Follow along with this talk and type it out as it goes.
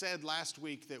Said last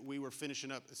week that we were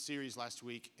finishing up a series last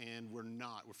week, and we're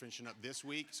not. We're finishing up this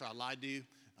week, so I lied to you.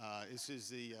 This is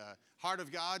the Heart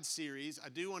of God series. I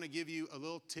do want to give you a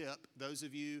little tip. Those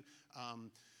of you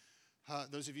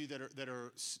that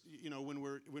are, you know,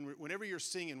 whenever you're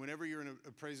singing, whenever you're in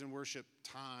a praise and worship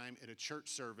time at a church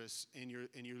service, and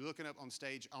you're looking up on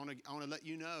stage, I want to let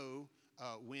you know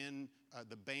when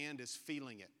the band is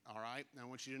feeling it. All right, and I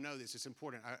want you to know this. It's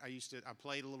important. I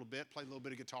played a little bit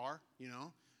of guitar. You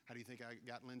know. How do you think I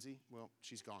got Lindsay? Well,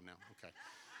 she's gone now. Okay.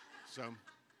 So,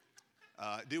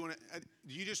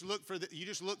 you just look for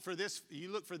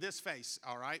this face.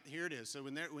 All right, here it is. So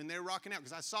when they're rocking out,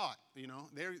 because I saw it, you know,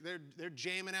 they're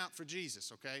jamming out for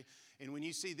Jesus. Okay, and when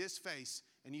you see this face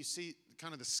and you see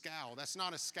kind of the scowl, that's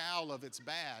not a scowl of it's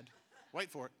bad.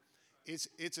 Wait for it.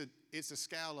 It's a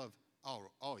scowl of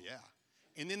oh yeah.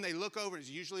 And then they look over. It's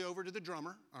usually over to the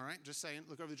drummer. All right, just saying.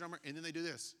 Look over the drummer, and then they do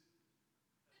this.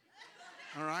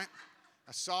 All right,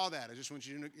 I saw that. I just want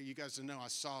you guys to know I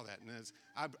saw that, and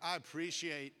I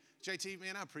appreciate JT,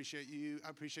 man. I appreciate you. I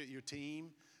appreciate your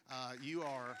team.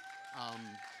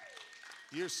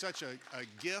 You're such a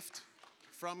gift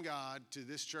from God to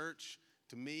this church,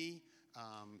 to me,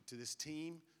 to this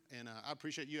team, and I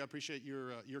appreciate you. I appreciate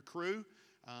your crew,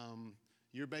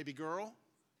 your baby girl,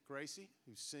 Gracie,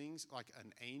 who sings like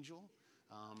an angel.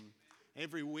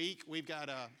 Every week we've got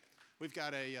a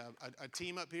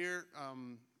team up here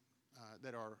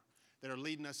that are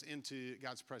leading us into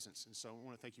God's presence, and so I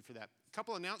want to thank you for that. A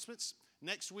couple announcements.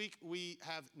 Next week we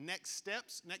have Next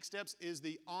Steps. Next Steps is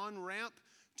the on-ramp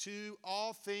to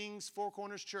all things Four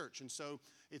Corners Church, and so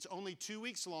it's only 2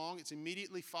 weeks long. It's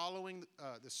immediately following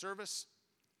the service.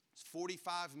 It's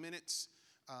 45 minutes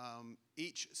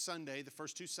each Sunday, the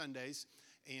first two Sundays.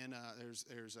 And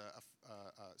there's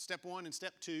step 1 and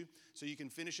step 2, so you can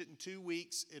finish it in 2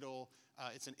 weeks.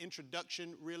 It's an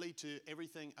introduction really to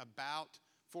everything about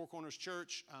Four Corners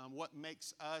Church, what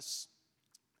makes us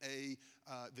the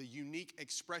unique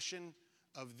expression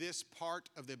of this part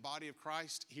of the body of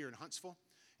Christ here in Huntsville.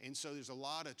 And so there's a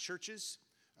lot of churches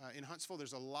in Huntsville.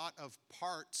 There's a lot of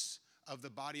parts of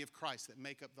the body of Christ that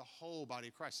make up the whole body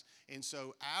of Christ. And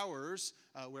so ours,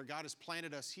 where God has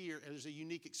planted us here, there's a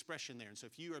unique expression there. And so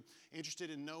if you are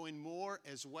interested in knowing more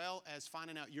as well as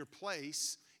finding out your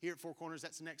place here at Four Corners,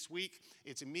 that's next week.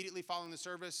 It's immediately following the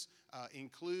service,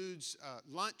 includes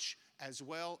lunch as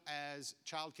well as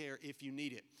childcare if you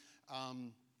need it.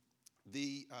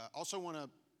 Also want to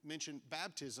mention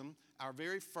baptism. Our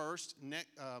very first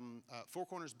Four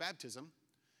Corners baptism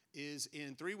is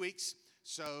in 3 weeks.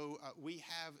 So we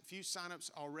have a few sign-ups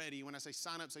already. When I say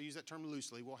sign-ups, I use that term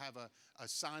loosely. We'll have a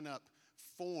sign-up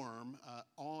form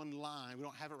online. We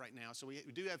don't have it right now. So we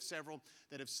do have several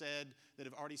that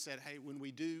have already said, hey, when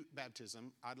we do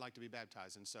baptism, I'd like to be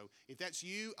baptized. And so if that's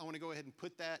you, I want to go ahead and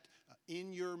put that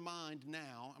in your mind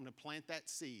now. I'm going to plant that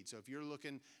seed. So if you're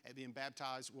looking at being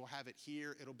baptized, we'll have it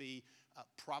here. It'll be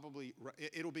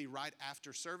it'll be right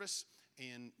after service,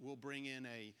 and we'll bring in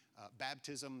a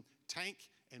baptism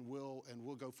tank. And we'll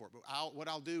go for it. But what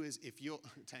I'll do is, if you'll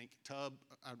tub,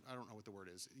 I don't know what the word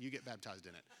is. You get baptized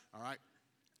in it. All right.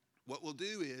 What we'll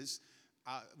do is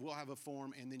we'll have a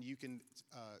form, and then you can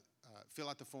fill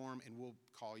out the form, and we'll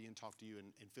call you and talk to you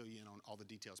and fill you in on all the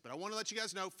details. But I want to let you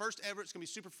guys know, first ever, it's going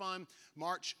to be super fun.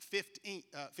 March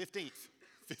 15th.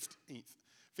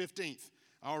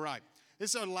 All right.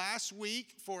 This is our last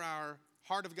week for our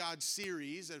Heart of God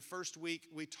series. The first week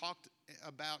we talked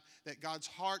about that God's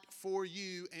heart for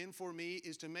you and for me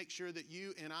is to make sure that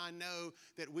you and I know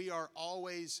that we are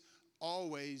always,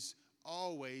 always,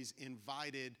 always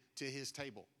invited to His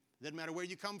table. Doesn't matter where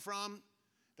you come from,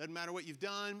 doesn't matter what you've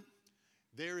done,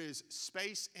 there is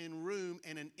space and room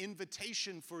and an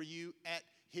invitation for you at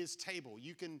His table.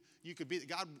 You could be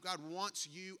God wants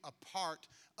you a part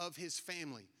of His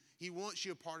family. He wants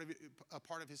you a part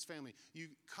of His family. You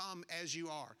come as you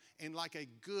are. And like a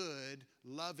good,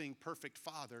 loving, perfect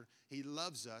Father, He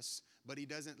loves us, but He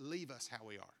doesn't leave us how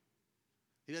we are.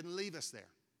 He doesn't leave us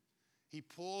there. He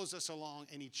pulls us along,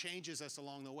 and He changes us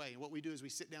along the way. And what we do is we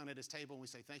sit down at His table, and we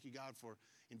say, thank you, God, for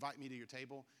inviting me to your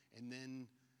table. And then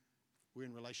we're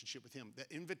in relationship with Him. The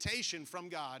invitation from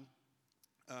God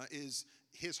is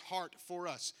His heart for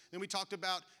us. Then we talked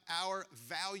about our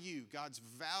value, God's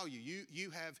value.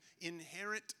 You have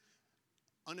inherent,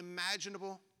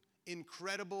 unimaginable,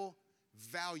 incredible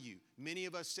value. Many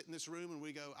of us sit in this room and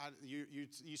we go, you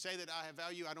say that I have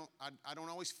value. I don't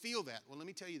always feel that. Well, let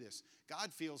me tell you this.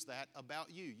 God feels that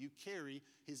about you. You carry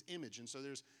His image, and so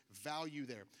there's value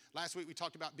there. Last week we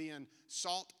talked about being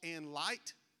salt and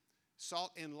light.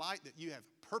 Salt and light, that you have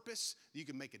purpose. You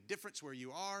can make a difference where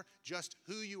you are, just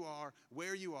who you are,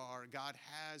 where you are. God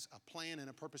has a plan and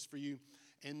a purpose for you.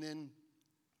 And then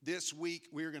this week,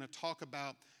 we're going to talk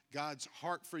about God's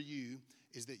heart for you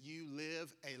is that you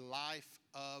live a life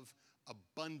of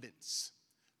abundance,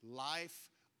 life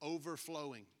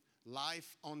overflowing,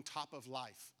 life on top of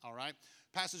life, all right?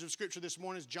 Passage of Scripture this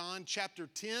morning is John chapter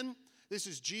 10. This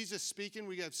is Jesus speaking.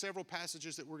 We have several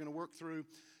passages that we're going to work through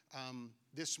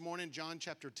this morning, John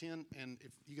chapter 10. And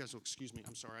if you guys will excuse me,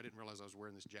 I'm sorry, I didn't realize I was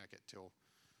wearing this jacket till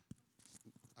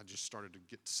I just started to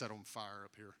get set on fire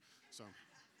up here. So,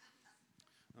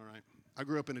 all right. I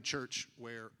grew up in a church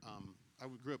where, I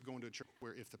grew up going to a church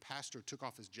where if the pastor took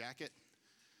off his jacket,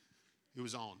 it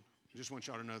was on. I just want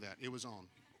y'all to know that. It was on.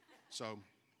 So,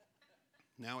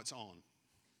 now it's on,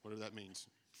 whatever that means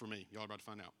for me. Y'all are about to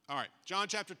find out. All right, John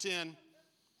chapter 10.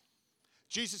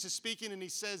 Jesus is speaking and he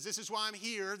says, this is why I'm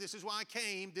here. This is why I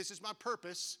came. This is my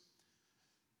purpose.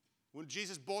 When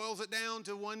Jesus boils it down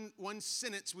to one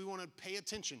sentence, we want to pay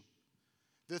attention.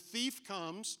 The thief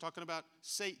comes, talking about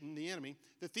Satan, the enemy,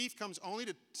 the thief comes only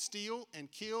to steal and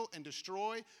kill and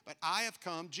destroy, but I have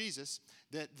come, Jesus,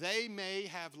 that they may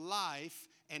have life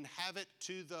and have it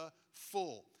to the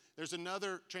full. There's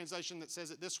another translation that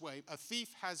says it this way: a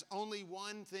thief has only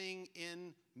one thing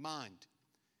in mind.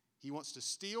 He wants to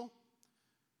steal,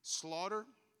 slaughter,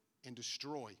 and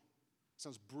destroy.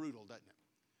 Sounds brutal, doesn't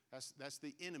it? That's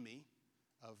the enemy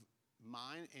of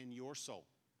mine and your soul.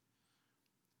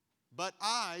 But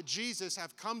I, Jesus,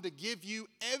 have come to give you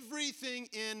everything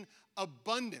in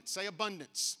abundance. Say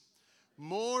abundance.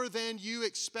 More than you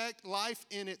expect, life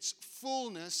in its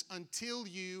fullness until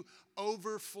you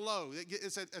overflow.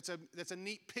 That's a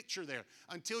neat picture there.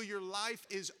 Until your life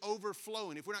is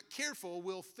overflowing. If we're not careful,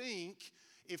 we'll think,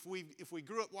 if we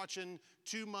grew up watching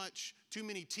too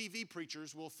many TV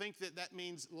preachers, we'll think that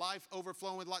means life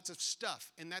overflowing with lots of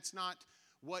stuff. And that's not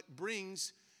what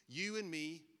brings you and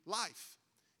me life.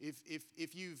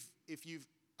 If you've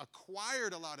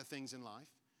acquired a lot of things in life,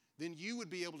 then you would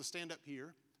be able to stand up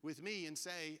here with me and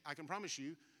say, I can promise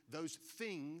you, those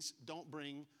things don't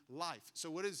bring life.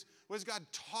 So what is God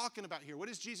talking about here? What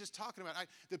is Jesus talking about?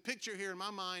 The picture here in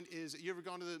my mind is, you ever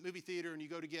gone to the movie theater and you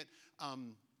go to get,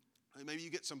 maybe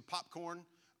you get some popcorn,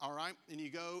 all right? And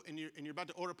you go and you're about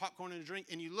to order popcorn and a drink,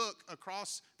 and you look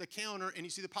across the counter and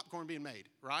you see the popcorn being made,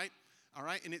 right? All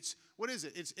right, and what is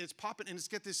it? It's popping, and it's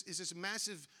this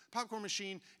massive popcorn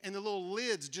machine, and the little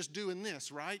lid's just doing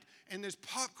this, right? And there's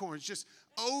popcorn, it's just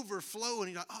overflowing.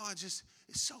 You're like, oh, it's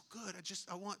so good.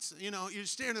 I want some, you're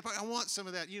staring at the popcorn. I want some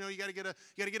of that. You got to get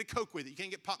a Coke with it. You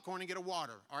can't get popcorn and get a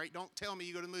water. All right, don't tell me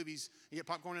you go to the movies and get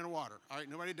popcorn and a water. All right,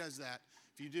 nobody does that.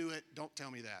 If you do it, don't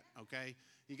tell me that. Okay,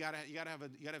 you gotta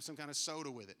have some kind of soda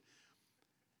with it.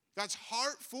 God's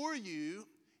heart for you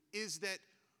is that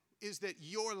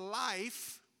your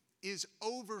life is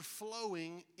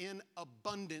overflowing in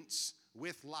abundance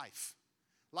with life.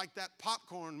 Like that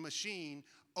popcorn machine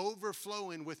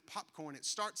overflowing with popcorn. It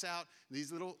starts out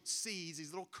these little seeds,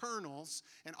 these little kernels,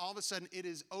 and all of a sudden it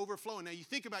is overflowing. Now you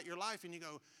think about your life and you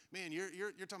go, man, you're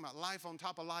talking about life on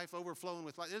top of life, overflowing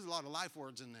with life. There's a lot of life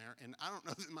words in there, and I don't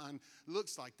know that mine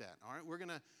looks like that. All right, we're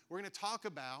gonna talk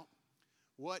about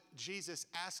what Jesus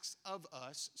asks of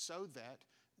us so that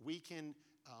we can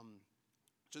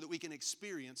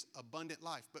experience abundant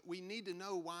life. But we need to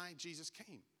know why Jesus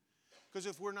came. Because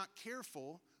if we're not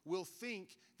careful, we'll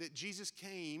think that Jesus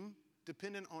came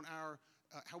dependent on our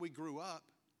how we grew up.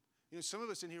 Some of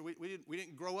us in here, we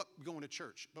didn't grow up going to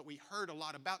church, but we heard a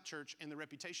lot about church, and the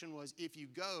reputation was if you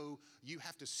go, you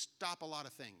have to stop a lot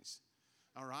of things.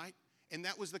 All right? And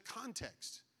that was the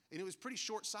context. And it was pretty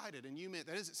short-sighted, and you meant,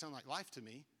 that doesn't sound like life to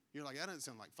me. You're like, that doesn't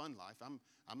sound like fun life. I'm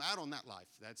out on that life.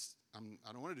 I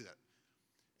don't want to do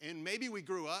that. And maybe we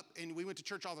grew up and we went to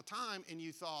church all the time, and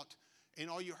you thought, and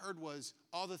all you heard was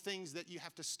all the things that you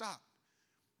have to stop.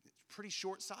 It's pretty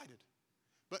short-sighted.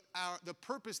 But the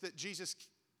purpose that Jesus,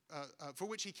 for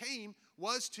which he came,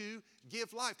 was to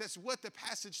give life. That's what the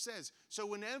passage says. So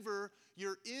whenever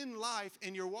you're in life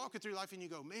and you're walking through life and you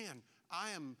go, man, I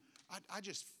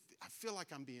feel like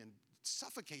I'm being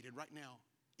suffocated right now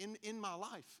in my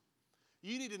life.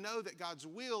 You need to know that God's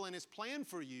will and his plan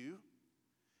for you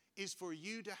is for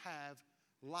you to have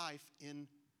life in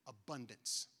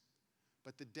abundance.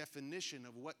 But the definition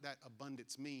of what that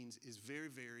abundance means is very,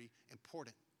 very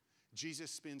important.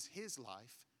 Jesus spends his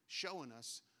life showing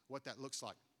us what that looks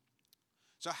like.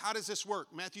 So how does this work?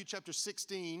 Matthew chapter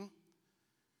 16.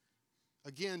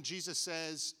 Again, Jesus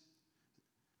says,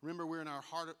 remember we're in our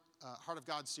Heart of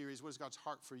God series. What is God's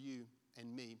heart for you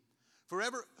and me?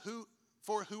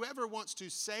 For whoever wants to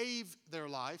save their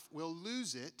life will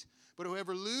lose it, But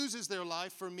whoever loses their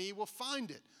life for me will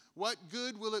find it. What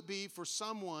good will it be for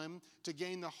someone to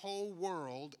gain the whole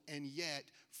world and yet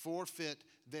forfeit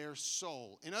their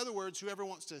soul? In other words, whoever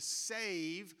wants to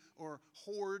save or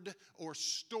hoard or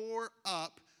store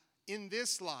up in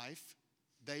this life,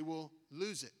 they will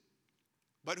lose it.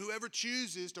 But whoever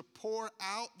chooses to pour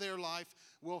out their life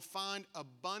will find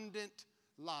abundant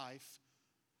life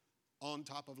on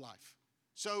top of life.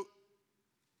 So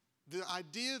the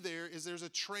idea there is there's a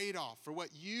trade-off for what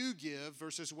you give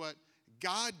versus what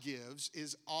God gives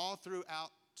is all throughout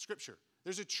Scripture.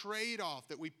 There's a trade-off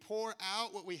that we pour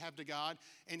out what we have to God,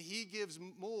 and He gives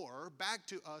more back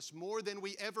to us, more than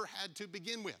we ever had to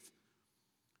begin with.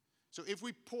 So if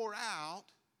we pour out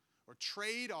or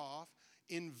trade off,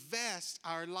 invest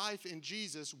our life in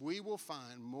Jesus, we will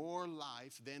find more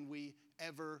life than we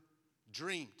ever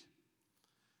dreamed.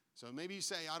 So maybe you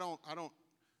say, I don't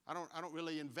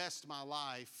really invest my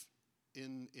life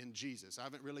in Jesus. I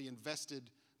haven't really invested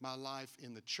my life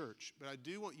in the church. But I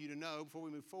do want you to know, before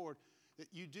we move forward, that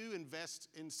you do invest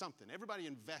in something. Everybody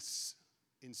invests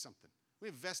in something. We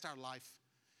invest our life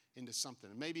into something.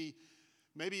 Maybe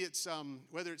it's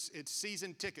whether it's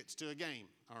season tickets to a game,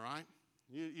 all right?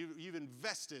 You've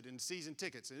invested in season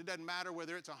tickets. And it doesn't matter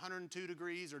whether it's 102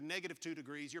 degrees or negative 2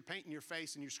 degrees. You're painting your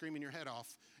face and you're screaming your head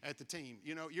off at the team.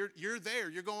 You know, you're there.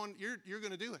 You're going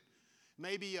to do it.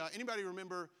 Maybe anybody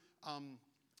remember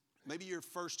maybe your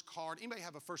first car? Anybody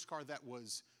have a first car that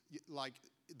was like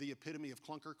the epitome of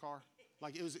clunker car?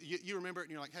 Like it was. You remember it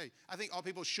and you're like, hey, I think all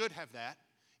people should have that.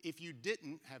 If you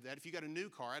didn't have that, if you got a new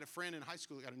car, I had a friend in high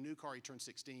school that got a new car. He turned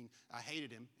 16. I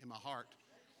hated him in my heart.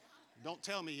 Don't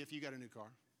tell me if you got a new car.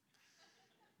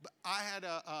 But I had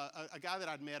a guy that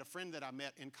I'd met, a friend that I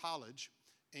met in college,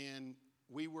 and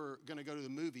we were going to go to the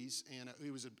movies, and he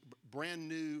was a brand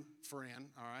new friend,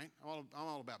 all right? I'm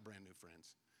all about brand new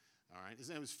friends, all right? His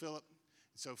name was Philip.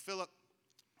 So Philip,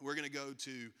 we're going to go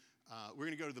to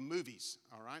the movies,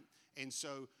 all right? And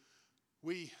so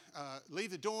we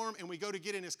leave the dorm and we go to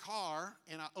get in his car,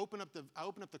 and I open up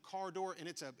the car door, and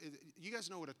you guys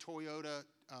know what a Toyota,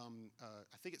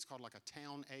 I think it's called like a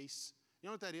Town Ace. You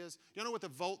know what that is? You know what the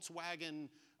Volkswagen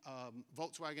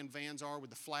vans are with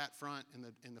the flat front and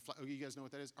the flat? Oh, you guys know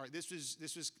what that is? All right, this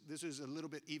was a little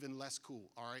bit even less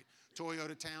cool. All right,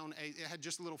 Toyota Town Ace. It had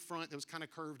just a little front that was kind of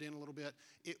curved in a little bit.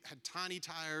 It had tiny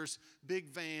tires, big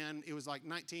van. It was like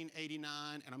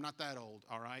 1989, and I'm not that old.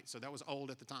 All right, so that was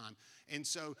old at the time. And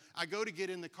so I go to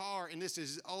get in the car, and this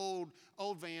is old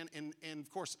van, and of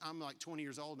course I'm like 20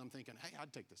 years old, and I'm thinking, hey,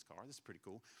 I'd take this car. This is pretty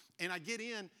cool. And I get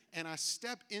in, and I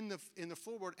step in the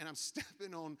floorboard, and I'm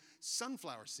stepping on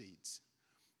sunflower seeds.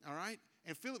 All right,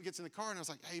 and Philip gets in the car, and I was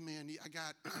like, hey man, you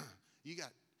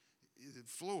got the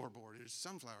floorboard. There's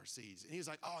sunflower seeds, and he's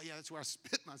like, oh yeah, that's where I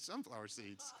spit my sunflower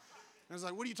seeds. And I was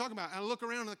like, what are you talking about? And I look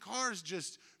around, and the car's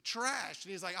just trashed.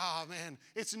 And he's like, oh, man,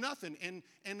 it's nothing. And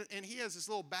he has this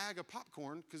little bag of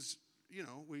popcorn because, you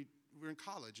know, we're in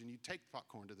college, and you take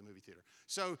popcorn to the movie theater.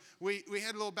 So we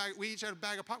had a little bag. We each had a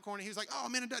bag of popcorn, and he was like, oh,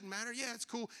 man, it doesn't matter. Yeah, it's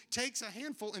cool. Takes a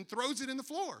handful and throws it in the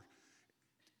floor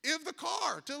of the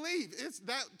car to leave.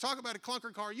 Talk about a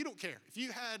clunker car. You don't care. If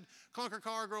you had a clunker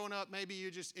car growing up, maybe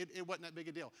it wasn't that big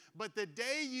a deal. But the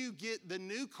day you get the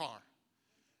new car,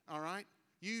 all right,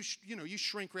 you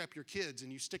shrink wrap your kids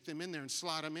and you stick them in there and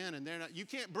slide them in, and you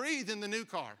can't breathe in the new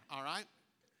car, all right?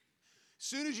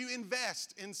 Soon as you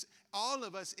invest, all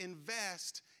of us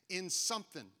invest in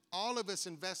something. All of us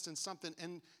invest in something,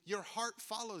 and your heart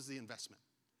follows the investment.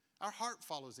 Our heart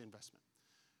follows the investment.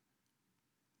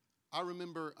 I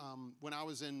remember when I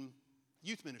was in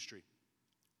youth ministry,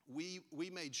 we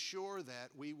made sure that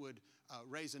we would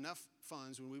raise enough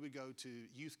funds when we would go to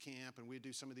youth camp and we'd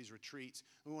do some of these retreats.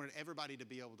 We wanted everybody to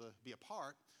be able to be a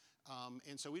part.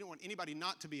 And so we didn't want anybody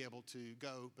not to be able to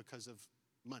go because of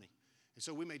money. And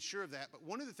so we made sure of that. But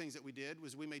one of the things that we did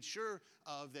was we made sure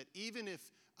of that even if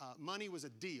money was a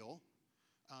deal,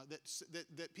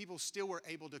 that people still were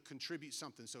able to contribute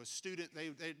something. So a student,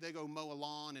 they go mow a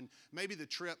lawn, and maybe the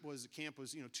camp was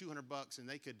 $200, and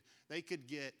they could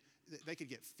get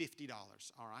 $50,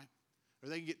 all right? Or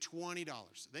they can get $20.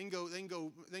 They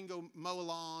can go mow a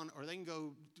lawn, or they can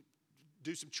go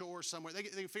do some chores somewhere. They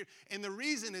can figure. And the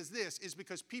reason is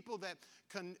because people that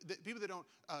don't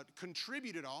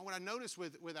contribute at all. What I noticed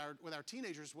with our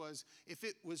teenagers was if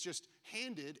it was just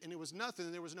handed and it was nothing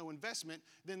and there was no investment,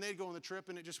 then they'd go on the trip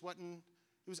and it just wasn't.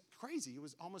 It was crazy. It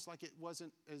was almost like it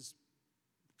wasn't as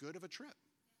good of a trip.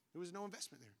 There was no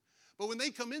investment there. But when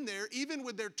they come in there, even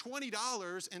with their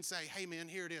 $20 and say, hey, man,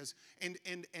 here it is, and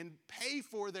pay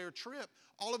for their trip,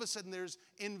 all of a sudden there's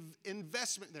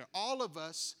investment there. All of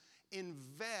us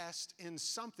invest in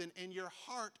something, and your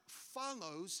heart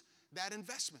follows that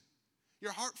investment.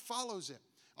 Your heart follows it.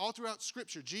 All throughout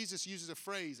Scripture, Jesus uses a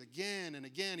phrase again and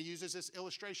again. He uses this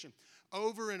illustration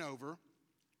over and over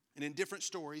and in different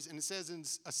stories. And it says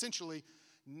essentially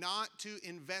not to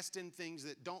invest in things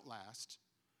that don't last,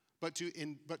 but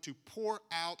to pour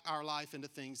out our life into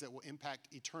things that will impact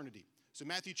eternity. So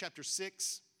Matthew chapter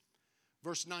 6,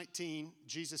 verse 19,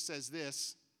 Jesus says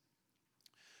this,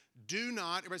 do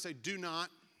not, everybody say, do not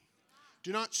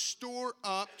store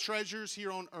up treasures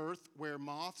here on earth where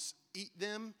moths eat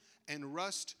them and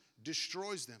rust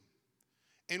destroys them,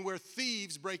 and where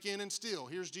thieves break in and steal.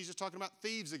 Here's Jesus talking about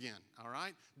thieves again, all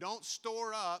right? Don't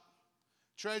store up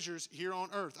treasures here on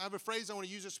earth. I have a phrase I want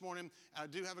to use this morning. I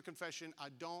do have a confession. I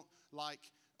don't like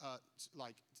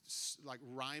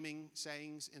rhyming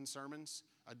sayings in sermons.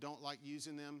 I don't like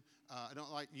using them. I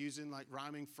don't like using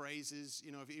rhyming phrases.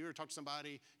 You know, if you ever talk to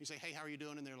somebody, you say, hey, how are you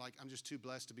doing? And they're like, I'm just too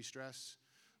blessed to be stressed.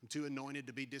 I'm too anointed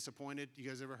to be disappointed. You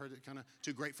guys ever heard it? Kind of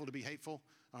too grateful to be hateful.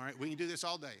 All right, we can do this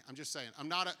all day. I'm just saying. I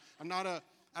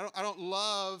don't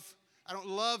love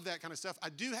that kind of stuff. I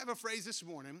do have a phrase this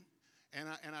morning, and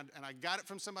I got it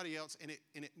from somebody else, and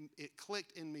it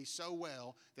clicked in me so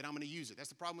well that I'm going to use it. That's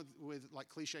the problem with like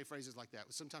cliche phrases like that.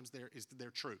 Sometimes they're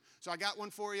true. So I got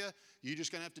one for you. You're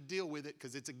just going to have to deal with it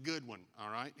because it's a good one. All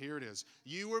right, here it is.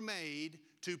 You were made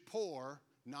to pour,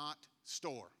 not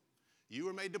store. You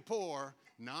were made to pour,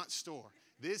 not store.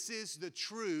 This is the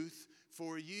truth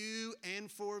for you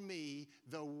and for me.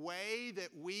 The way that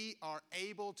we are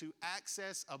able to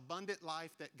access abundant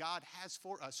life that God has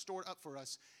for us, stored up for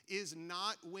us, is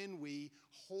not when we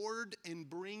hoard and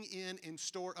bring in and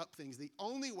store up things. The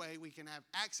only way we can have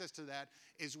access to that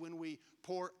is when we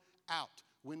pour out,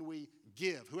 when we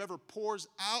give. Whoever pours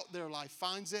out their life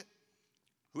finds it.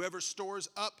 Whoever stores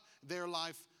up their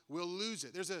life will lose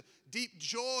it. There's a deep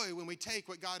joy when we take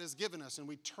what God has given us and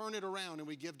we turn it around and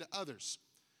we give to others.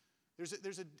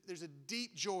 There's a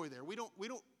deep joy there. We don't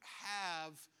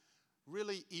have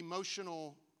really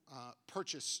emotional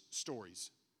purchase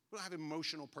stories. We don't have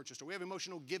emotional purchase stories. We have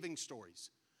emotional giving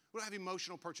stories. We don't have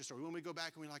emotional purchase stories. When we go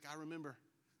back and we're like, I remember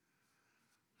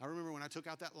when I took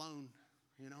out that loan,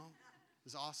 you know, it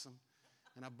was awesome.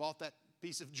 And I bought that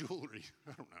piece of jewelry.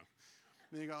 I don't know.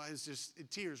 And you go, it's just,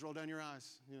 tears roll down your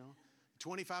eyes, you know.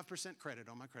 25% credit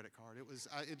on my credit card.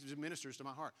 It ministers to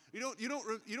my heart. You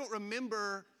don't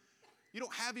remember, you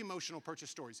don't have emotional purchase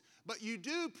stories, but you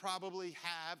do probably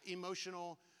have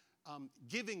emotional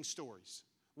giving stories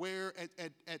where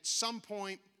at some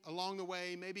point along the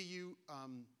way, maybe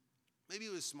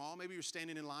it was small, maybe you're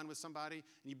standing in line with somebody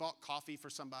and you bought coffee for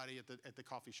somebody at the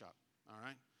coffee shop, all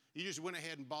right? You just went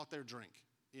ahead and bought their drink,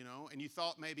 you know, and you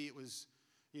thought maybe it was,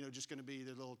 you know, just going to be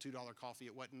the little $2 coffee.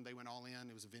 It wasn't. They went all in.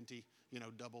 It was a venti, you know,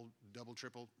 double,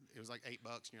 triple. It was like $8.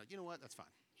 And you're like, you know what? That's fine.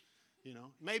 You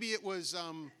know, maybe it was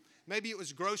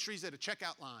groceries at a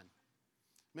checkout line.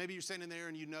 Maybe you're standing there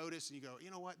and you notice and you go, you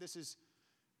know what?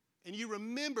 And you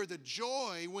remember the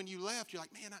joy when you left. You're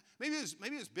like, man, maybe it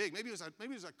was big. Maybe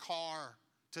it was a car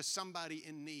to somebody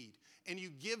in need. And you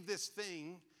give this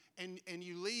thing and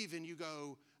you leave and you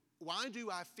go, why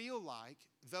do I feel like,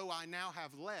 though I now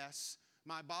have less,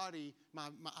 my body,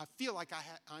 I feel like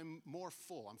I'm more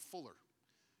full. I'm fuller.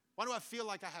 Why do I feel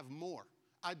like I have more?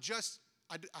 I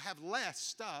have less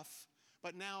stuff,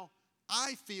 but now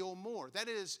I feel more. That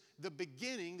is the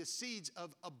beginning, the seeds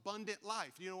of abundant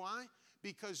life. You know why?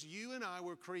 Because you and I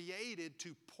were created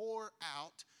to pour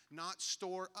out, not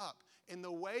store up. And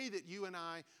the way that you and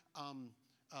I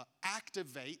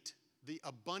activate the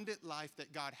abundant life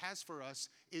that God has for us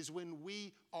is when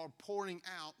we are pouring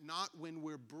out, not when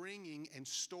we're bringing and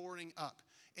storing up.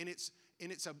 And it's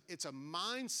a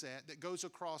mindset that goes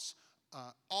across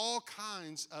all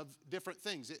kinds of different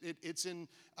things. It's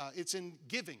in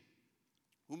giving.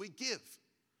 When we give,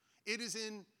 it is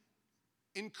in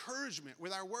encouragement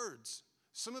with our words.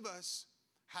 Some of us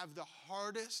have the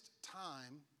hardest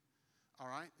time. All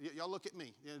right? Y'all look at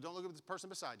me. Don't look at the person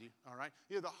beside you. All right?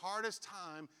 You have the hardest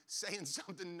time saying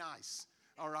something nice.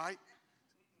 All right?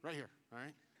 Right here. All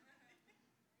right?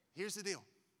 Here's the deal.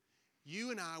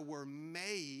 You and I were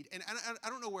made, and I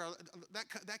don't know where,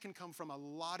 that can come from a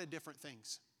lot of different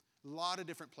things, a lot of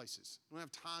different places. We don't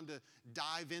have time to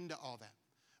dive into all that.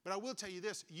 But I will tell you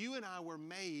this. You and I were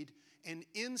made, and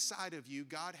inside of you,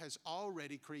 God has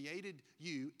already created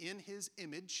you in His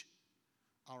image.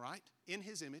 All right? In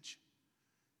His image.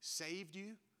 Saved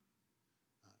you,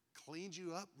 cleaned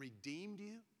you up, redeemed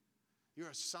you. You're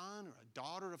a son or a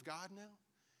daughter of God now.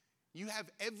 You have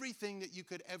everything that you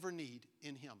could ever need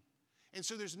in Him. And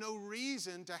so there's no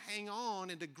reason to hang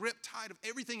on and to grip tight of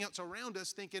everything else around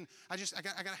us thinking, I got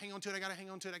to hang on to it, I got to hang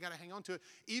on to it, I got to hang on to it.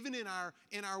 Even in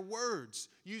our words,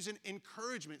 using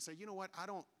encouragement, say, you know what, I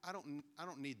don't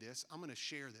need this. I'm going to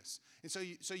share this. And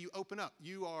so you open up.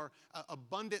 You are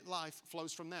abundant life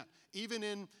flows from that. Even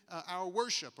in our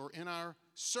worship or in our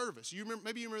service.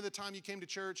 Maybe you remember the time you came to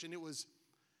church and it was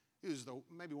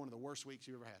maybe one of the worst weeks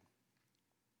you ever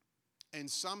had. And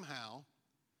somehow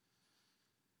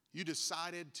you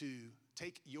decided to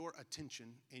take your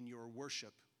attention in your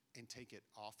worship and take it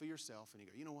off of yourself, and you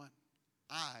go, you know what?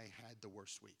 I had the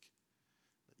worst week.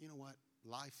 But you know what?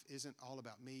 Life isn't all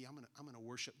about me. I'm gonna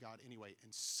worship God anyway.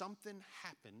 And something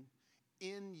happened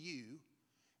in you,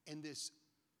 and this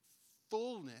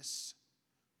fullness,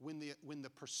 when the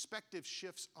perspective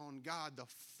shifts on God, the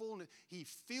fullness, He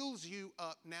fills you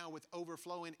up now with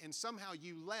overflowing, and somehow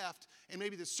you left, and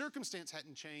maybe the circumstance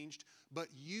hadn't changed, but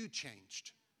you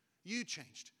changed. You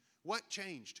changed. What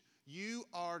changed? You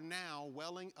are now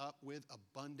welling up with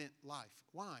abundant life.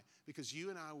 Why? Because you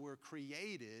and I were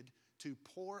created to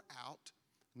pour out,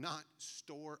 not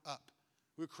store up.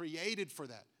 We're created for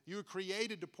that. You were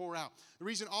created to pour out. The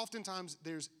reason oftentimes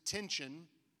there's tension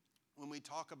when we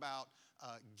talk about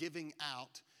giving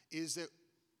out is that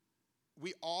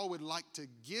we all would like to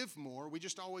give more. We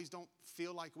just always don't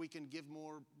feel like we can give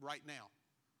more right now.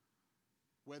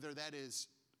 Whether that is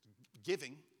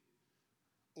giving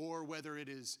or whether it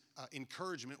is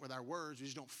encouragement with our words, we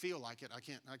just don't feel like it. I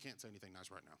can't say anything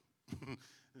nice right now.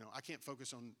 I can't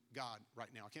focus on God right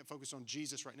now. I can't focus on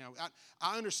Jesus right now.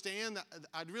 I understand that.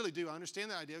 I really do. I understand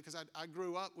that idea because I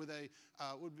grew up with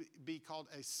would be called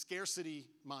a scarcity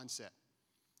mindset.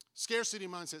 Scarcity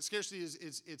mindset. Scarcity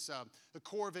is the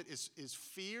core of it is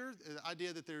fear. The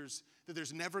idea that there's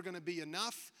never going to be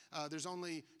enough. There's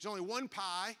only one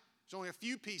pie. There's only a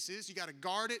few pieces. You got to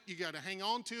guard it. You got to hang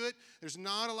on to it. There's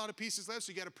not a lot of pieces left,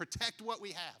 so you got to protect what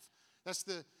we have. That's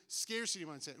the scarcity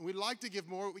mindset. And we'd like to give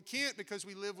more, but we can't because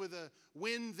we live with a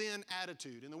win-then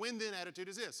attitude. And the win-then attitude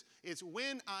is this. It's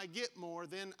when I get more,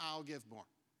 then I'll give more.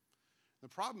 The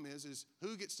problem is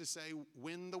who gets to say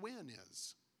when the win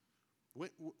is?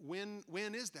 When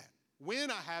is that?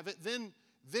 When I have it,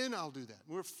 then I'll do that.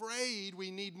 We're afraid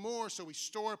we need more, so we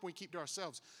store up and we keep to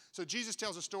ourselves. So Jesus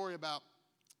tells a story about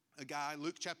a guy,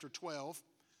 Luke chapter 12,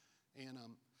 and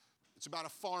it's about a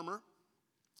farmer,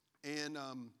 and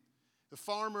the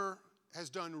farmer has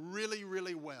done really,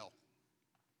 really well.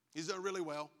 He's done really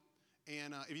well,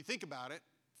 and if you think about it,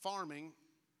 farming,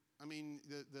 I mean,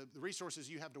 the resources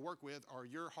you have to work with are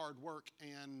your hard work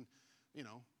and,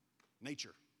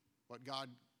 nature, what God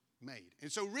made.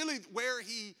 And so really where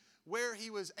he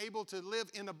was able to live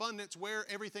in abundance, where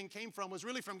everything came from, was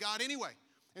really from God anyway.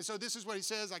 And so this is what he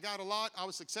says, I got a lot, I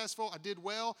was successful, I did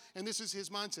well, and this is his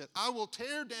mindset. I will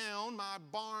tear down my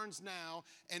barns now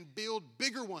and build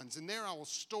bigger ones, and there I will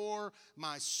store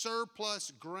my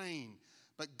surplus grain.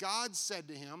 But God said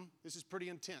to him, this is pretty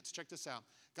intense, check this out.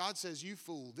 God says, you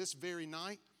fool, this very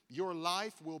night your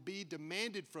life will be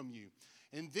demanded from you.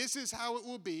 And this is how it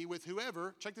will be with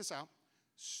whoever, check this out,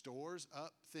 stores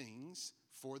up things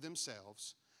for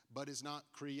themselves, but it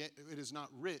is not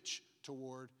rich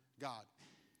toward God.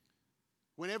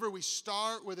 Whenever we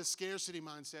start with a scarcity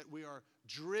mindset, we are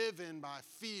driven by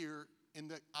fear, and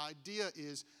the idea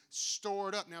is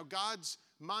stored up. Now, God's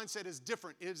mindset is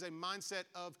different. It is a mindset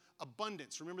of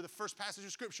abundance. Remember the first passage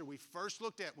of Scripture we first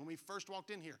looked at when we first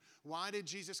walked in here. Why did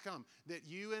Jesus come? That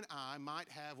you and I might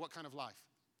have what kind of life?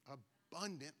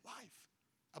 Abundant life.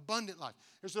 Abundant life.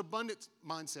 There's an abundant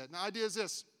mindset. And the idea is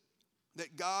this,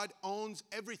 that God owns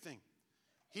everything.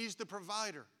 He's the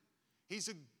provider. He's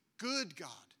a good God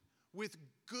with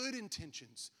good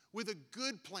intentions, with a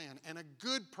good plan and a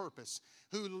good purpose,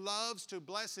 who loves to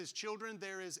bless his children.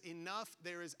 There is enough.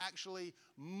 There is actually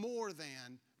more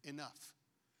than enough.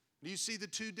 Do you see the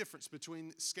two difference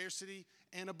between scarcity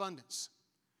and abundance?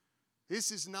 This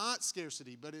is not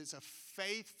scarcity, but it's a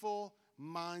faithful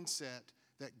mindset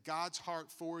that God's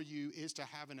heart for you is to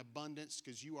have an abundance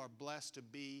because you are blessed to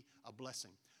be a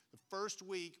blessing. The first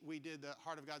week we did the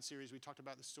Heart of God series, we talked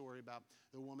about the story about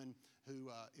the woman who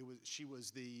she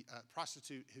was the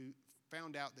prostitute who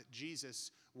found out that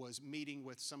Jesus was meeting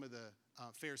with some of the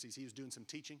Pharisees. He was doing some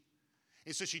teaching.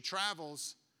 And so she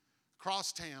travels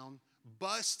across town,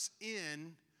 busts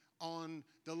in on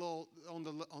the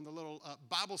little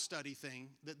Bible study thing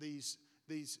that these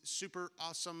super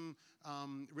awesome,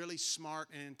 really smart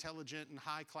and intelligent and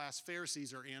high-class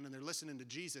Pharisees are in, and they're listening to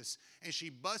Jesus. And she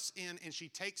busts in, and she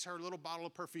takes her little bottle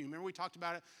of perfume. Remember we talked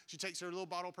about it? She takes her little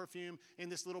bottle of perfume,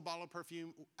 and this little bottle of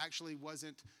perfume actually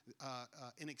wasn't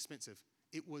inexpensive.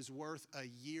 it was worth a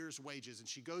year's wages. And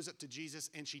she goes up to Jesus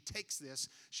and she takes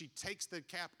the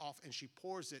cap off and she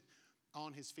pours it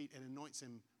on his feet and anoints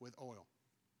him with oil.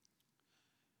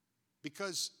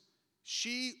 Because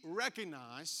she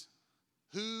recognized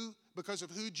because of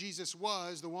who Jesus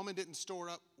was, the woman didn't store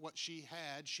up what she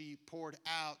had. She poured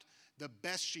out the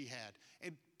best she had.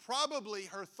 And probably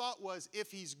her thought was, if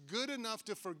he's good enough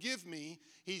to forgive me,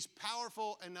 he's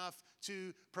powerful enough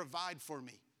to provide for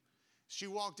me. She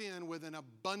walked in with an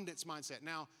abundance mindset.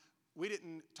 Now, we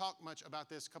didn't talk much about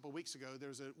this a couple of weeks ago.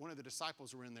 One of the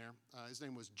disciples were in there. His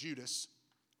name was Judas.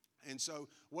 And so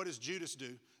what does Judas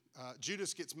do?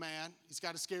 Judas gets mad. He's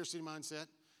got a scarcity mindset.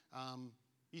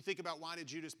 You think about, why did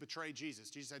Judas betray Jesus?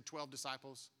 Jesus had 12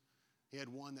 disciples. He had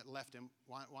one that left him.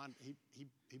 Why?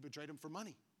 He betrayed him for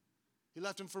money. He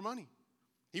left him for money.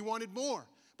 He wanted more.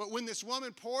 But when this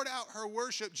woman poured out her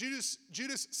worship, Judas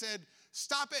said,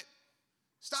 stop it.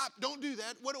 Stop. Don't do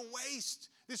that. What a waste.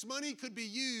 This money could be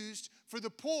used for the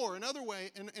poor. In other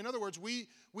words, we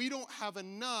don't have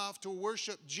enough to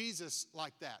worship Jesus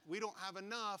like that. We don't have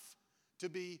enough to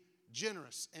be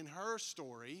generous. And her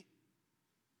story,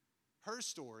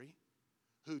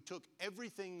 who took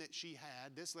everything that she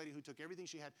had, this lady who took everything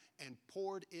she had and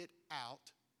poured it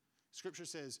out, Scripture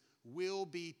says, will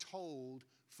be told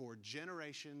for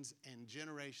generations and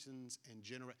generations and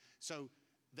generations. So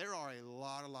there are a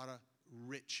lot of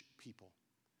rich people.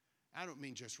 I don't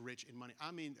mean just rich in money.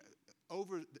 I mean,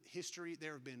 over history,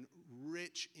 there have been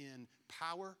rich in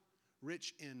power,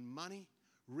 rich in money,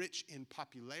 rich in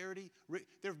popularity.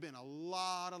 There have been a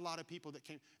lot of people that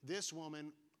came. This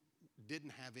woman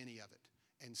didn't have any of it.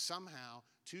 And somehow,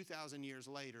 2,000 years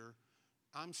later,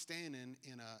 I'm standing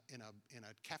in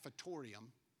a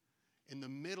cafetorium in the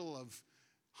middle of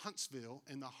Huntsville,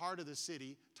 in the heart of the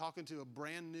city, talking to a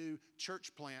brand new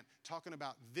church plant, talking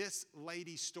about this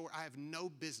lady's story. I have no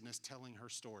business telling her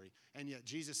story. And yet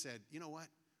Jesus said, you know what?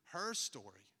 Her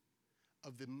story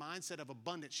of the mindset of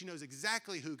abundance, she knows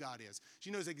exactly who God is.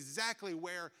 She knows exactly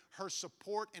where her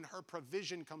support and her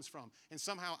provision comes from. And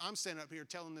somehow I'm standing up here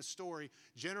telling this story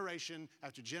generation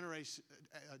after generation,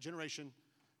 generation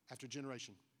after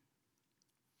generation.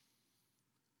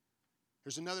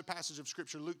 There's another passage of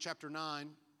Scripture, Luke chapter 9.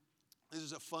 This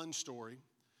is a fun story.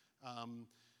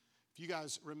 If you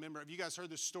guys remember, have you guys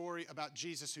heard the story about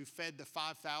Jesus who fed the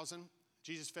 5,000?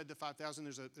 Jesus fed the 5,000.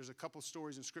 There's a couple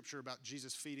stories in Scripture about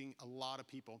Jesus feeding a lot of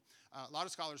people. A lot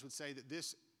of scholars would say that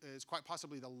this is quite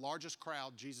possibly the largest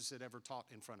crowd Jesus had ever taught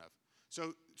in front of.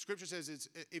 So Scripture says,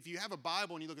 if you have a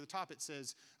Bible and you look at the top, it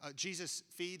says Jesus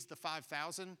feeds the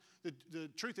 5,000. The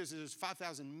truth is there's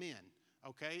 5,000 men.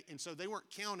 Okay, and so they weren't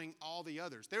counting all the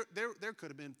others. There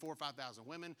could have been 4,000 or 5,000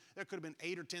 women. There could have been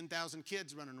 8,000 or 10,000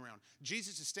 kids running around.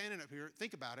 Jesus is standing up here.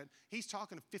 Think about it. He's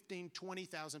talking to 15,000,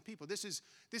 20,000 people. This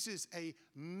is a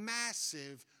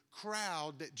massive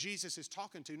crowd that Jesus is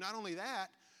talking to. Not only that,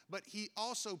 but he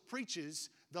also preaches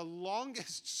the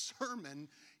longest sermon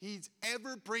he's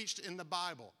ever preached in the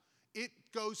Bible. It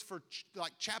goes for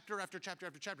like chapter after chapter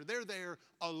after chapter. They're there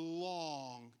a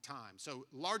long time. So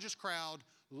largest crowd,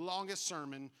 longest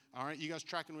sermon. All right, you guys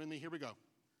tracking with me? Here we go.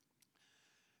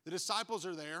 The disciples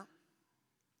are there,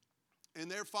 and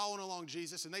they're following along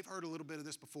Jesus, and they've heard a little bit of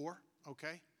this before,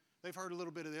 okay? They've heard a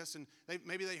little bit of this, and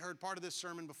maybe they heard part of this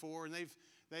sermon before, and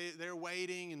they're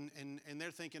waiting, and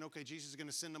they're thinking, okay, Jesus is going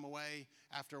to send them away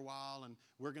after a while, and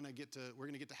we're going to get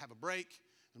to have a break.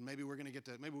 And maybe we'll get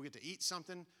to eat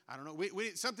something. I don't know.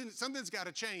 Something's got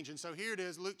to change. And so here it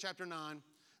is, Luke chapter 9,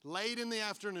 late in the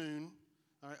afternoon.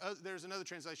 All right, there's another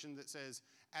translation that says,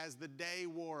 as the day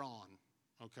wore on.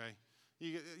 Okay,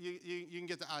 you can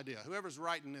get the idea. Whoever's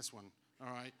writing this one,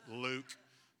 all right, Luke.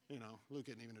 You know, Luke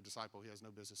isn't even a disciple. He has no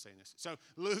business saying this. So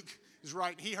Luke is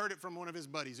writing. He heard it from one of his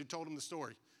buddies who told him the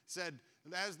story. He said,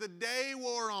 as the day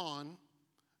wore on,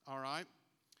 all right,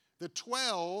 the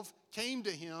 12 came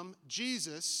to him,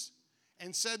 Jesus,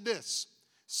 and said this,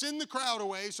 send the crowd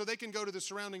away so they can go to the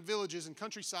surrounding villages and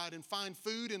countryside and find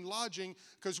food and lodging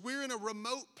because we're in a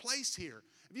remote place here.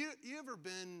 Have you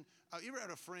ever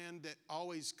had a friend that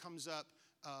always comes up,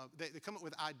 they come up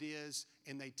with ideas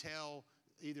and they tell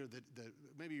either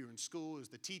maybe you're in school as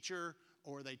the teacher,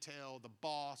 or they tell the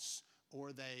boss,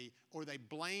 or they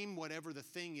blame whatever the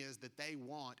thing is that they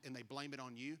want and they blame it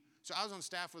on you. So I was on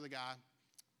staff with a guy.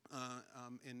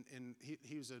 And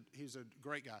he was a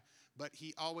great guy, but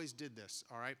he always did this,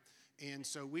 all right? And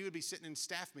so we would be sitting in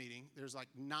staff meeting. There's like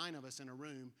 9 of us in a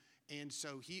room, and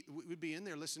so we'd be in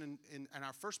there listening, and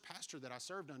our first pastor that I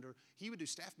served under, he would do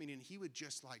staff meeting, and he would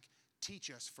just like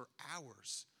teach us for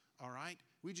hours, all right?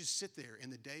 We just sit there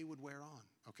and the day would wear on,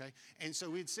 okay? And so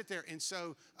we'd sit there. And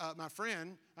so my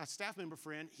friend, my staff member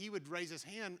friend, he would raise his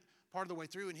hand part of the way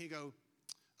through and he'd go,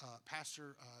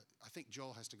 Pastor, I think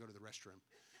Joel has to go to the restroom.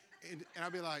 And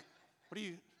I'd be like, what do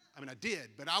you... I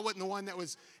did, but I wasn't the one that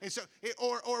was, and so,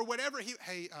 or whatever,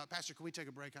 hey, Pastor, can we take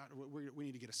a break out? We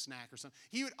need to get a snack or something.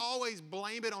 He would always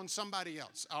blame it on somebody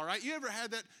else, all right? You ever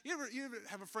had that? You ever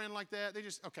have a friend like that? They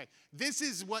just, okay, this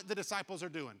is what the disciples are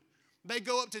doing. They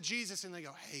go up to Jesus and they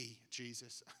go, hey,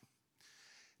 Jesus.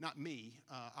 Not me,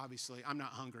 obviously. I'm not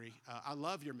hungry. I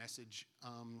love your message,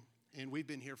 and we've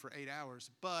been here for 8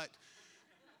 hours, but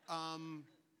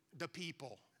the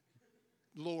people.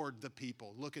 Lord, the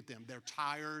people, look at them. They're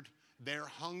tired. They're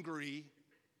hungry.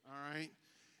 All right?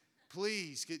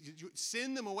 Please,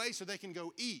 send them away so they can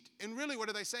go eat. And really, what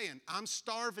are they saying? I'm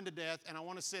starving to death, and I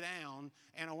want to sit down,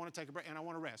 and I want to take a break, and I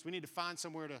want to rest. We need to find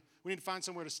somewhere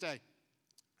to stay.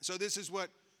 So this is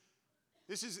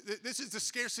the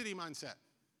scarcity mindset.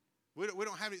 We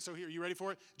don't have it. So here, you ready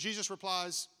for it? Jesus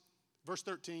replies, verse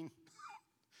 13.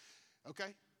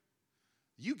 Okay,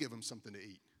 you give them something to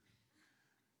eat.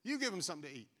 You give them something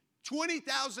to eat.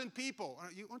 20,000 people.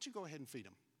 Why don't you go ahead and feed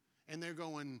them? And they're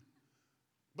going,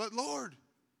 but Lord,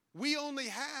 we only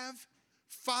have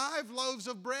 5 loaves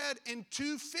of bread and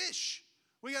 2 fish.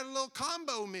 We got a little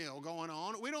combo meal going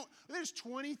on. There's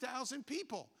 20,000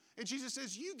 people. And Jesus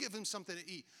says, you give them something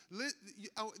to eat.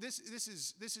 This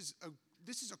is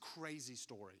a crazy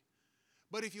story.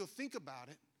 But if you'll think about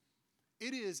it,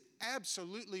 it is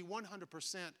absolutely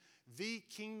 100% the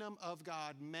kingdom of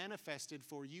God manifested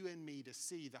for you and me to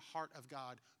see the heart of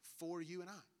God for you and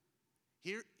I.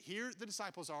 Here the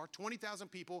disciples are, 20,000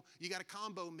 people. You got a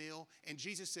combo meal, and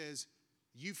Jesus says,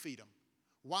 you feed them.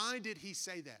 Why did he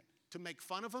say that? To make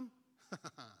fun of them?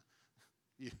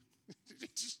 You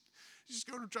just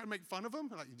go to try to make fun of them?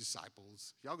 Like, you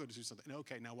disciples, y'all go to do something.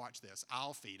 Okay, now watch this.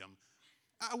 I'll feed them.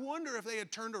 I wonder if they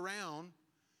had turned around.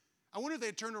 I wonder if they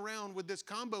had turned around with this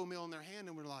combo meal in their hand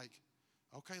and were like,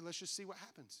 okay, let's just see what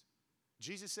happens.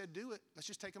 Jesus said, do it. Let's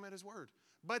just take him at his word.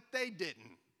 But they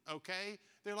didn't, okay?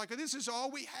 They're like, this is all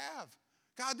we have.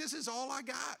 God, this is all I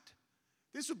got.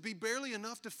 This would be barely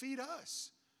enough to feed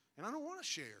us. And I don't want to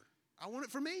share. I want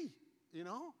it for me, you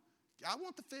know? I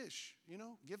want the fish, you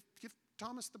know? Give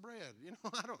Thomas the bread, you know?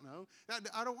 I don't know.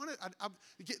 I don't want it.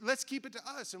 Let's keep it to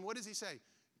us. And what does he say?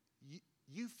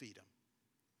 You feed them.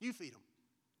 You feed them.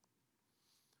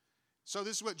 So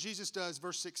this is what Jesus does,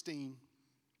 verse 16.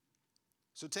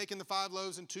 So taking the 5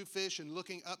 loaves and 2 fish and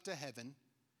looking up to heaven,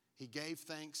 he gave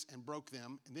thanks and broke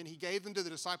them. And then he gave them to the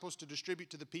disciples to distribute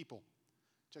to the people.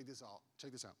 Check this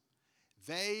out.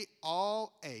 They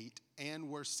all ate and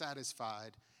were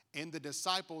satisfied. And the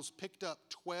disciples picked up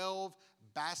 12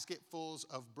 basketfuls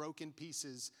of broken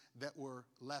pieces that were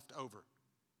left over.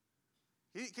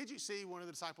 Could you see one of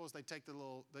the disciples? They take the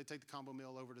combo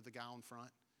meal over to the guy on front,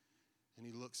 and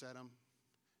he looks at them.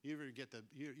 You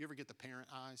ever get the parent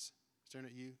eyes staring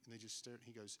at you, and they just stare?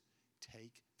 He goes,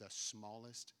 "Take the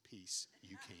smallest piece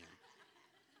you can.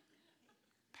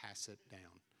 Pass it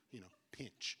down.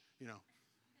 Pinch.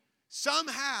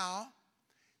 Somehow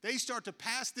they start to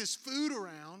pass this food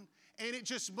around, and it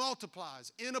just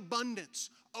multiplies in abundance,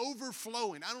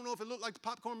 overflowing. I don't know if it looked like the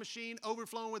popcorn machine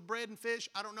overflowing with bread and fish.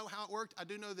 I don't know how it worked. I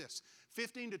do know this: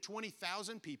 15,000 to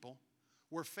 20,000 people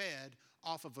were fed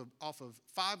off of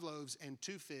 5 loaves and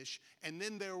 2 fish, and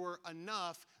then there were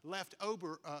enough left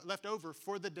over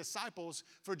for the disciples,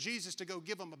 for Jesus to go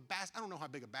give them a basket. I don't know how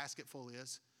big a basketful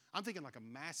is. I'm thinking like a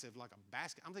massive, like a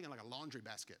basket. I'm thinking like a laundry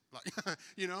basket.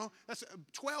 That's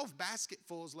 12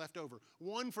 basketfuls left over.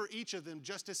 One for each of them,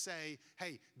 just to say,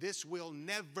 hey, this will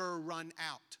never run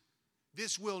out.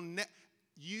 This will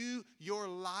your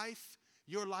life,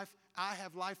 I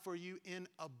have life for you in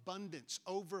abundance,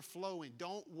 overflowing.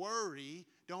 Don't worry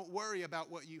about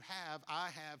what you have. I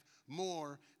have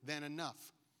more than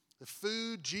enough. The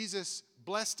food, Jesus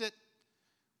blessed it.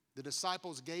 The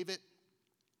disciples gave it.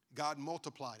 God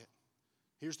multiplied it.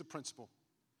 Here's the principle.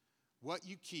 What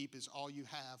you keep is all you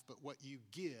have, but what you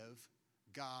give,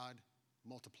 God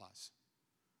multiplies.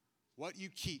 What you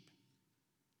keep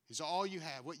is all you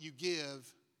have. What you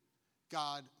give,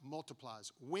 God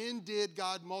multiplies. When did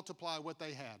God multiply what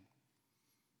they had?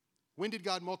 When did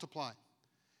God multiply?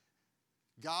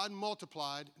 God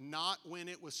multiplied not when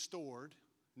it was stored,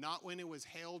 not when it was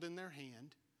held in their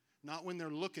hand, not when they're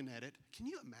looking at it. Can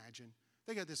you imagine?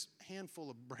 They got this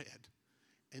handful of bread,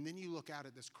 and then you look out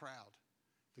at this crowd,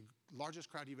 the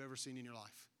largest crowd you've ever seen in your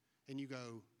life, and you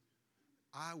go,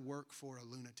 I work for a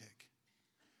lunatic.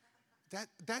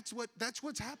 That's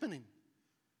what's happening.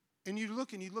 And you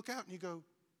look out and you go,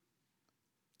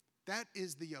 That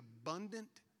is the abundant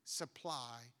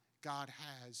supply God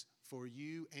has for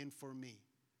you and for me.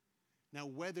 Now,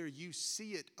 whether you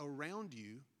see it around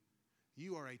you,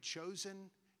 you are a chosen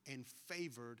and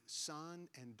favored son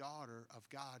and daughter of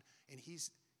God, and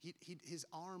his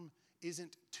arm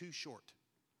isn't too short.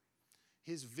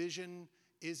 His vision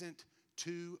isn't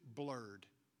too blurred.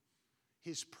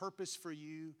 His purpose for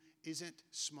you isn't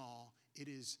small. It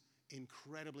is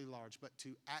incredibly large. But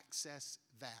to access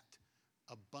that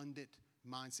abundant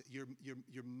mindset, your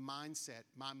mindset,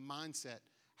 my mindset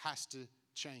has to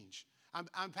change.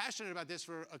 I'm passionate about this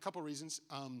for a couple reasons.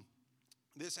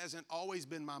 This hasn't always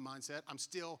been my mindset. I'm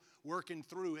still working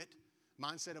through it.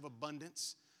 Mindset of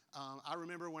abundance. I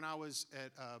remember when I was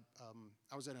at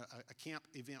a camp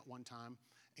event one time,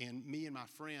 and me and my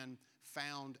friend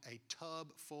found a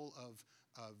tub full of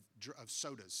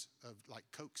sodas, of like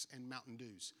Cokes and Mountain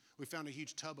Dews. We found a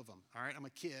huge tub of them. All right, I'm a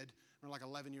kid. We're like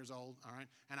 11 years old, all right?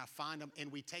 And I find them,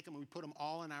 and we take them, and we put them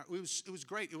all in it was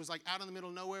great. It was like out in the middle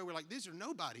of nowhere. We're like, these are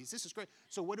nobodies. This is great.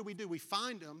 So what do? We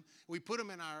find them, we put them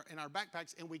in our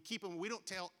backpacks, and we keep them. I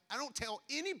don't tell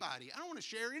anybody. I don't want to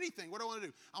share anything. What do I want to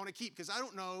do? I want to keep, because I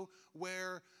don't know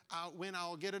when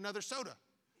I'll get another soda.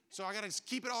 So I got to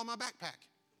keep it all in my backpack.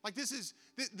 Like this is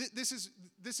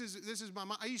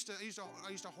my. I used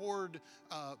to hoard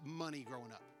money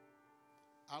growing up.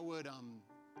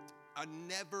 I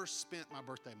never spent my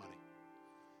birthday money.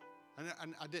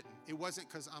 I didn't. It wasn't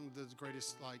because I'm the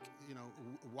greatest,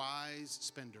 wise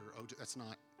spender. Oh, that's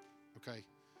not, okay.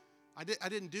 I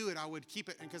didn't do it. I would keep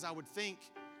it because I would think,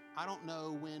 I don't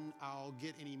know when I'll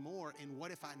get any more, and what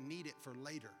if I need it for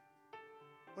later?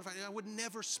 What if I would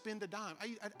never spend a dime?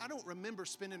 I don't remember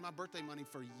spending my birthday money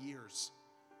for years.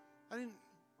 I didn't,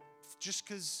 just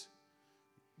because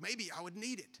maybe I would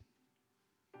need it.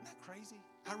 Isn't that crazy?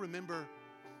 I remember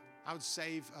I would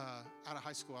save, out of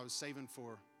high school, I was saving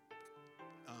for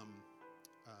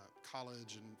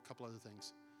college and a couple other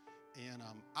things. And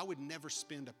I would never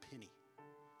spend a penny.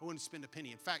 I wouldn't spend a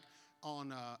penny. In fact,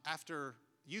 after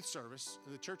youth service,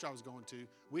 the church I was going to,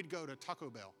 we'd go to Taco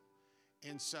Bell.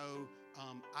 And so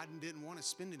I didn't want to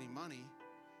spend any money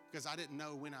because I didn't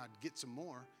know when I'd get some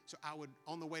more. So I would,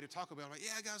 on the way to Taco Bell, like,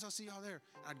 yeah, guys, I'll see y'all there.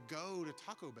 I'd go to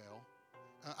Taco Bell.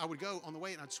 I would go on the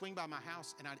way, and I'd swing by my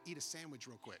house, and I'd eat a sandwich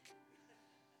real quick.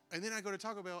 And then I'd go to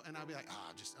Taco Bell, and I'd be like,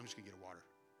 I'm just going to get a water,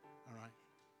 all right?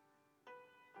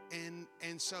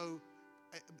 And so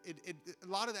a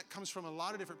lot of that comes from a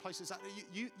lot of different places.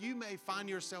 You may find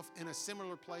yourself in a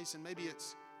similar place, and maybe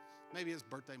it's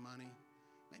birthday money.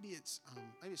 Maybe it's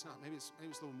not. Maybe it's a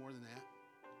little more than that.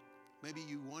 Maybe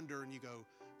you wonder and you go,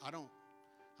 I don't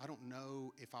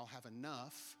know if I'll have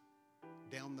enough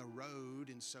down the road,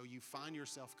 and so you find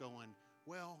yourself going,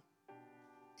 well,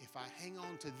 if I hang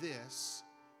on to this,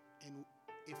 and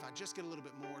if I just get a little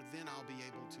bit more, then I'll be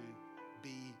able to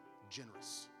be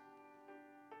generous.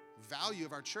 Value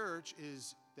of our church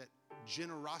is that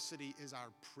generosity is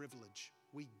our privilege.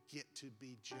 We get to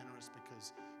be generous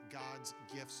because God's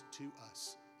gifts to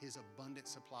us, His abundant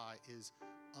supply, is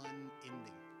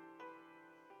unending.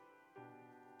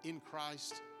 In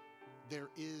Christ, there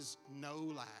is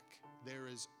no lack. There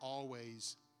is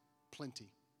always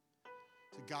plenty.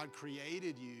 So God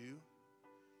created you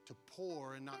to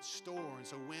pour and not store. And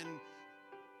so when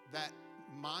that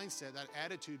mindset, that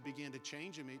attitude began to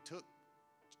change in me, it took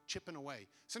chipping away.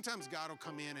 Sometimes God will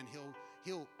come in and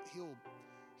he'll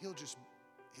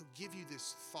give you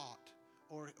this thought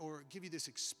or give you this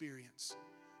experience.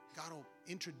 God will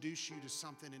introduce you to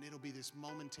something, and it'll be this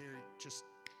momentary, just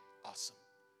awesome.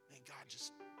 Man, God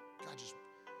just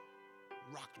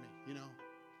rocked me, you know?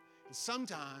 And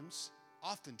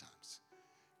oftentimes,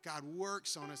 God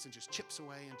works on us and just chips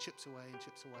away and chips away and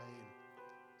chips away. And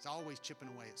He's always chipping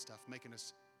away at stuff, making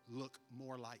us look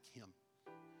more like Him.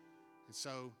 And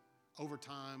so over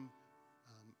time,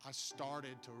 I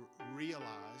started to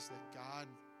realize that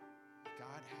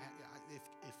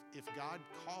if God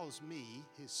calls me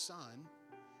His son,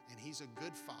 and He's a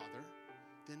good father,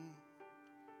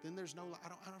 then there's no, I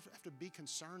don't have to be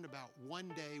concerned about one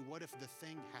day, what if the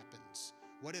thing happens?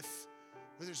 What if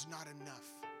there's not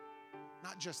enough?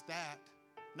 Not just that,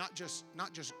 not just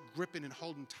gripping and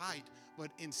holding tight,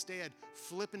 but instead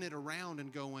flipping it around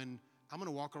and going, I'm going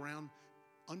to walk around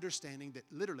understanding that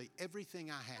literally everything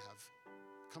I have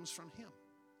comes from Him.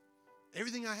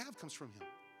 Everything I have comes from Him.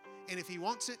 And if He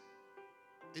wants it,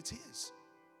 it's His.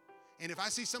 And if I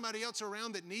see somebody else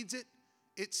around that needs it,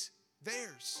 it's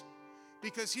theirs.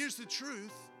 Because here's the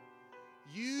truth,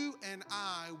 you and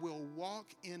I will walk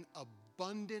in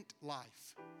abundant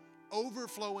life,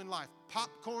 overflowing life,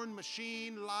 popcorn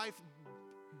machine life,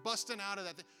 busting out of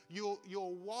that thing.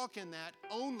 You'll walk in that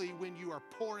only when you are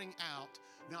pouring out,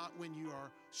 not when you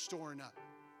are storing up.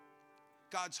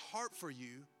 God's heart for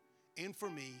you and for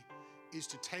me is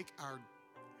to take our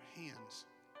hands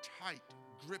tight,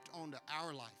 gripped onto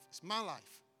our life. It's my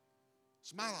life.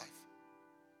 It's my life.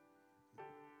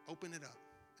 Open it up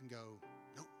and go,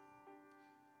 nope,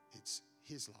 it's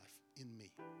his life in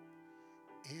me.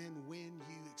 And when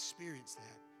you experience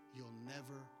that, you'll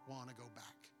never want to go back.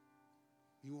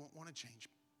 You won't want to change.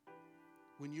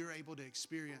 When you're able to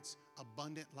experience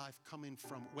abundant life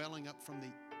welling up from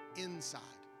the inside.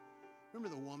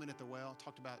 Remember the woman at the well?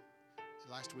 Talked about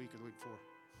last week or the week before.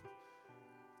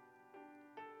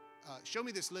 Show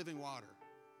me this living water.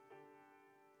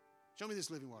 Show me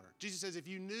this living water. Jesus says, if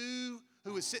you knew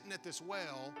who was sitting at this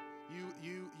well,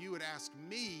 you would ask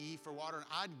me for water, and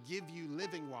I'd give you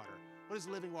living water. What is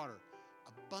living water?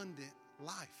 Abundant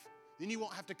life. Then you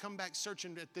won't have to come back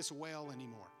searching at this well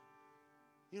anymore.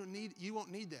 You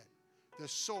won't need that. The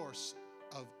source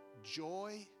of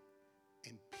joy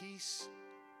and peace,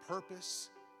 purpose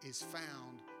is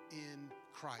found in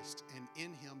Christ. And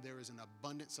in him there is an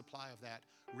abundant supply of that,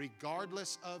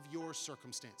 regardless of your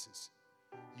circumstances.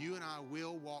 You and I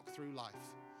will walk through life.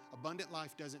 Abundant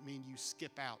life doesn't mean you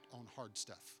skip out on hard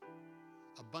stuff.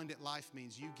 Abundant life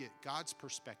means you get God's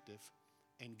perspective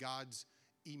and God's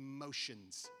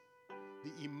emotions.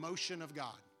 The emotion of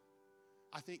God.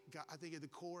 I think at the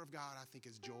core of God, I think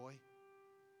is joy.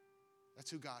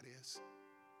 That's who God is.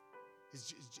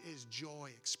 His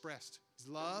joy expressed. His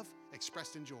love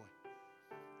expressed in joy.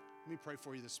 Let me pray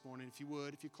for you this morning. If you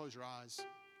would, if you close your eyes.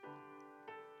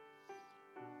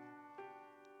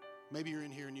 Maybe you're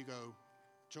in here and you go,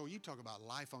 Joel, you talk about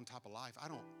life on top of life.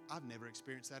 I've never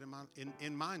experienced that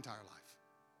in my entire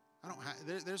life.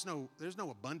 There's no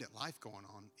abundant life going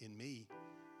on in me.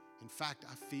 In fact,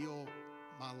 I feel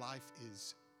my life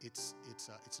it's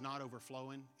not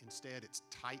overflowing. Instead, it's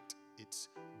tight, it's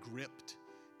gripped,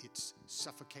 it's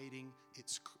suffocating.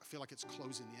 I feel like it's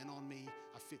closing in on me.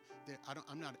 I feel that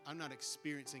I'm not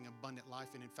experiencing abundant life.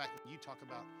 And in fact, when you talk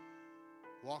about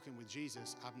walking with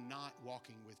Jesus, I'm not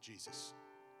walking with Jesus.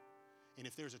 And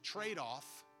if there's a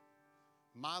trade-off,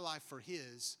 my life for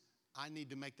his, I need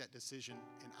to make that decision,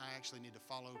 and I actually need to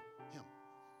follow him.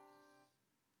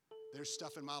 There's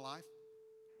stuff in my life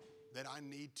that I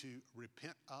need to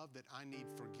repent of, that I need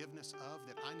forgiveness of,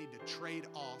 that I need to trade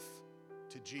off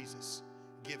to Jesus.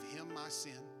 Give him my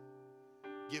sin.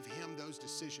 Give him those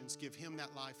decisions. Give him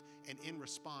that life. And in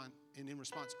response,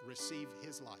 receive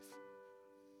his life.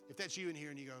 If that's you in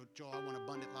here and you go, Joel, I want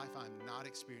abundant life, I'm not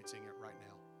experiencing it right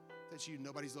now. If that's you,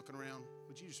 nobody's looking around,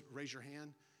 would you just raise your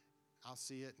hand? I'll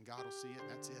see it and God will see it, and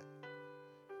that's it.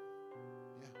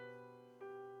 Yeah.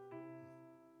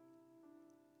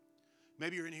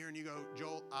 Maybe you're in here and you go,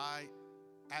 Joel, I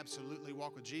absolutely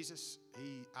walk with Jesus.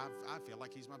 I feel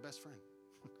like he's my best friend.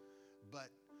 But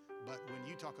when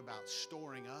you talk about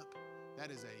storing up,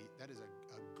 that is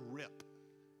a grip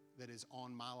that is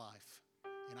on my life.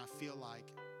 And I feel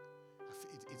like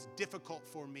it's difficult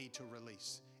for me to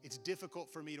release. It's difficult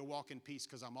for me to walk in peace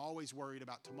because I'm always worried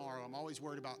about tomorrow. I'm always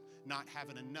worried about not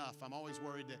having enough. I'm always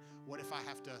worried that what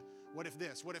if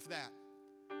this, what if that?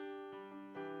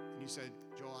 And you said,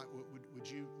 Joel, would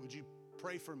you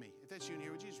pray for me? If that's you in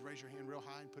here, would you just raise your hand real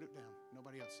high and put it down?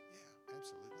 Nobody else? Yeah,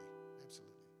 absolutely.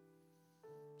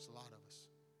 It's a lot of us.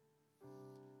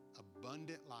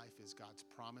 Abundant life is God's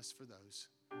promise for those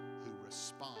who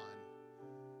respond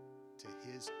to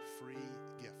his free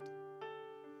gift.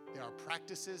 There are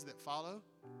practices that follow.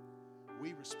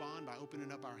 We respond by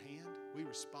opening up our hand. We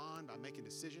respond by making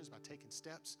decisions, by taking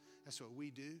steps. That's what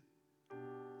we do.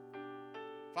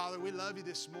 Father, we love you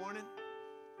this morning.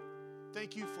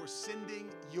 Thank you for sending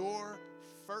your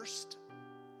first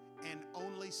and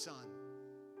only Son.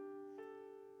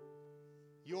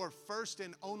 Your first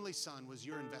and only Son was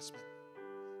your investment.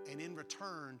 And in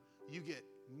return, you get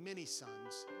many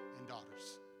sons and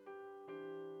daughters.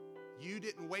 You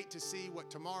didn't wait to see what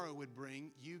tomorrow would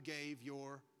bring. You gave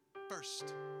your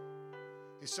first.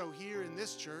 And so here in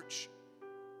this church,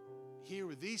 here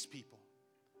with these people,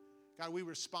 God, we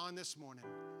respond this morning.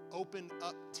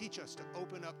 Teach us to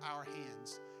open up our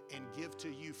hands and give to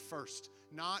you first.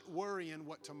 Not worrying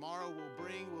what tomorrow will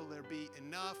bring. Will there be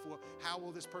enough? How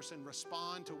will this person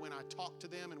respond to when I talk to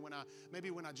them and when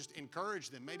I just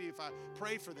encourage them? Maybe if I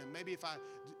pray for them. Maybe if I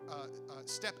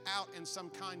step out in some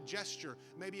kind gesture.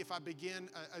 Maybe if I begin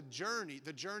a journey,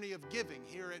 the journey of giving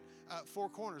here at Four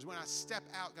Corners. When I step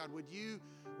out, God, would you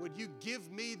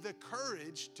give me the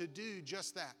courage to do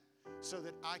just that so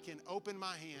that I can open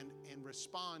my hand and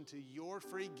respond to your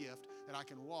free gift that I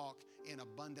can walk in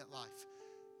abundant life.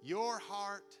 Your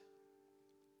heart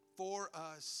for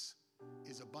us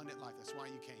is abundant life. That's why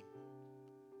you came.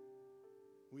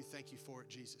 We thank you for it,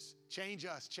 Jesus. Change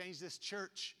us. Change this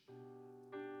church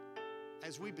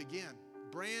as we begin.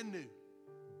 Brand new.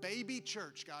 Baby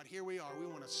church, God, here we are. We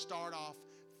want to start off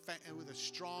with a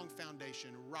strong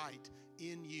foundation right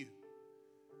in you.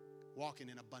 Walking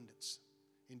in abundance.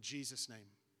 In Jesus' name,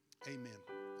 amen.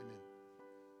 Amen.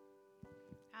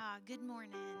 Good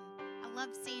morning. I love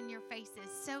seeing your faces.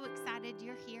 So excited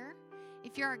you're here.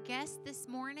 If you're our guest this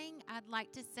morning, I'd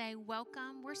like to say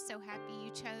welcome. We're so happy you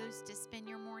chose to spend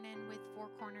your morning with Four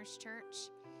Corners Church.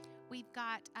 We've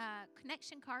got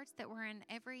connection cards that were in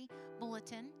every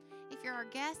bulletin. If you're our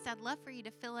guest, I'd love for you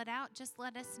to fill it out. Just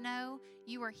let us know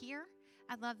you are here.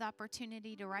 I'd love the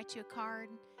opportunity to write you a card,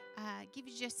 give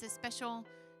you just a special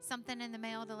something in the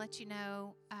mail to let you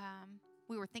know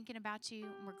we were thinking about you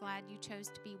and we're glad you chose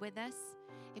to be with us.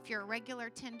 If you're a regular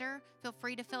tender, feel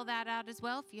free to fill that out as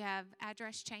well if you have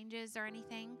address changes or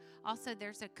anything. Also,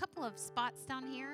 there's a couple of spots down here